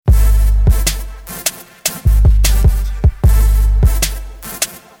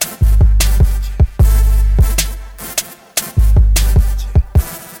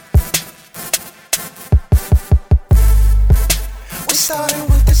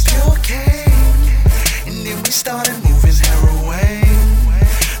pure cane, and then we started moving heroin.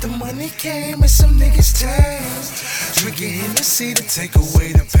 The money came and some niggas changed, drinking Hennessy to take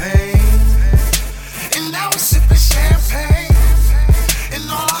away the pain. And now we're sipping champagne, and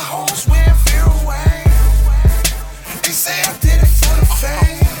all our hoes wearing fear away. They say I did it for the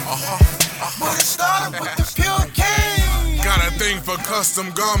fame, but it started with the pure cane. Got a thing for custom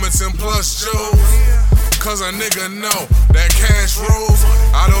garments and plus shows, cause a nigga know that cash rolls.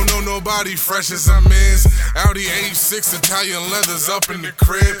 I don't know nobody fresh as I'm is. Audi A6 Italian leathers up in the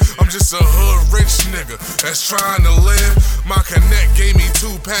crib. I'm just a hood rich nigga that's trying to live. My connect gave me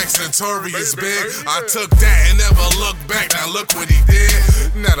 2 packs, Notorious big. I took that and never looked back. Now look what he did.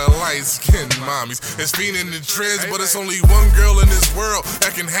 Now the light skinned mommies is feeding the trends, but it's only one girl in this world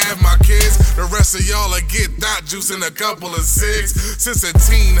that can have my kids. The rest of y'all will get dot juice and a couple of cigs. Since a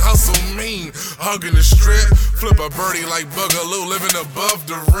teen, hustle mean, hugging the strip. Flip a birdie like Boogaloo, living above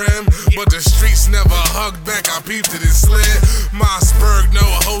the rim. But the streets never hugged back, I peeped it and slid. Mossberg, no,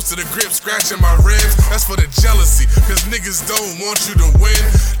 a host of the grip, scratching my ribs. That's for the jealousy, cause niggas don't want you to win.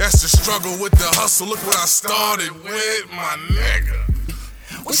 That's the struggle with the hustle, look what I started with, my nigga.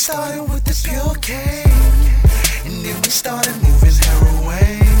 We started with the pure cane, and then we started moving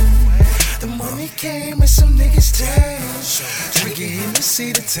heroin. The money came and some niggas changed, drinking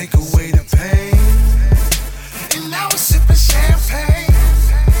Hennessy to take away the pain. And now we're sipping champagne,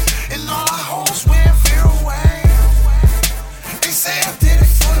 and all our hoes wearing fear away. They say I did it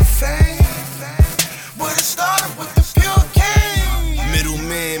for the fame, but it started with the pure cane.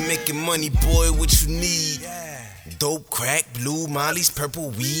 Middleman making money, boy, what you need? Dope, crack, blue, mollies, purple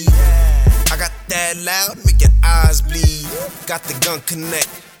weed. I got that loud, make your eyes bleed. Got the gun connect,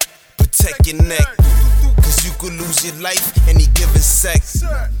 protect your neck, cause you could lose your life any given sec.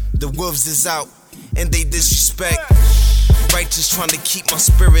 The wolves is out and they disrespect. Righteous trying to keep my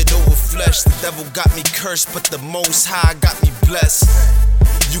spirit over flesh. The devil got me cursed, but the Most High got me blessed.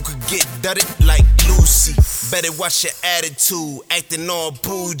 You could get dudded like Lucy. Better watch your attitude, acting all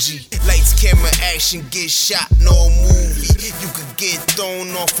bougie. Lights, camera, action, get shot, no movie. You could get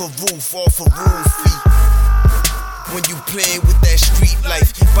thrown off a roof, off a roofie. When you play with that street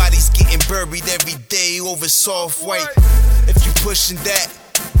life, bodies getting buried every day over soft white. If you pushing that,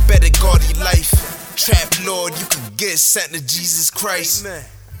 better guard your life. Trap Lord, you could get sent to Jesus Christ.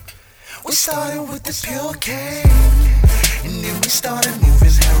 We started with the pure cane, and then we started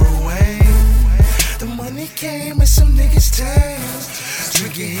moving heroin. The money came and some niggas changed,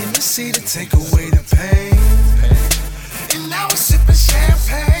 drinking Hennessy to take away the pain. And now we're sipping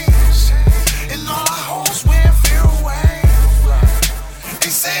champagne, and all our hoes wearing fear away. They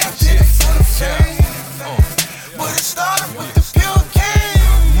say I did it for the fame, but it started with the pure cane.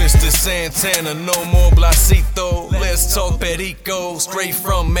 Mr. Santana, no more Blasito. Let's talk Perico, straight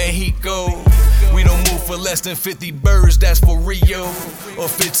from Mexico. We don't move for less than 50 birds, that's for Rio. Or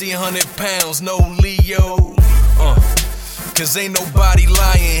 1,500 pounds, no Leo. Cause ain't nobody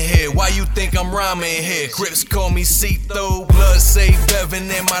lying here. Why you think I'm rhyming here? Crips call me Cito. Blood say Bevan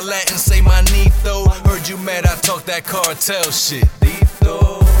and my Latin say Manito. Heard you mad I talk that cartel shit.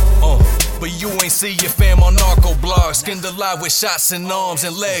 But you ain't see your fam on narco blogs. Skinned alive with shots in arms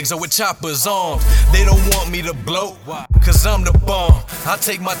and legs or with choppers arms. They don't want me to blow, cause I'm the bomb. I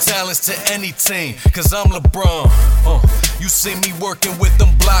take my talents to any team, cause I'm LeBron. You see me working with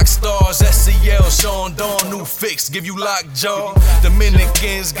them block stars. SCL, Shon Godi, new fix, give you lockjaw.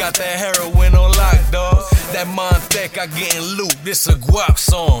 Dominicans got that heroin on lock, dog. That Montec, I getting loot, this a guap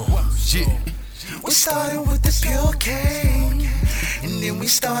song. Yeah. We started with the pure cane, and then we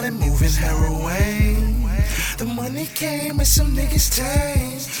started moving heroin. The money came and some niggas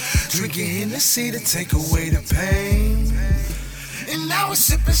changed, drinking Hennessy to take away the pain. And now we're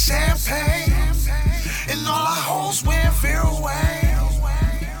sipping champagne, and all our hoes wearing fear away.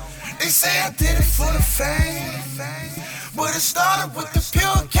 They say I did it for the fame, but it started with the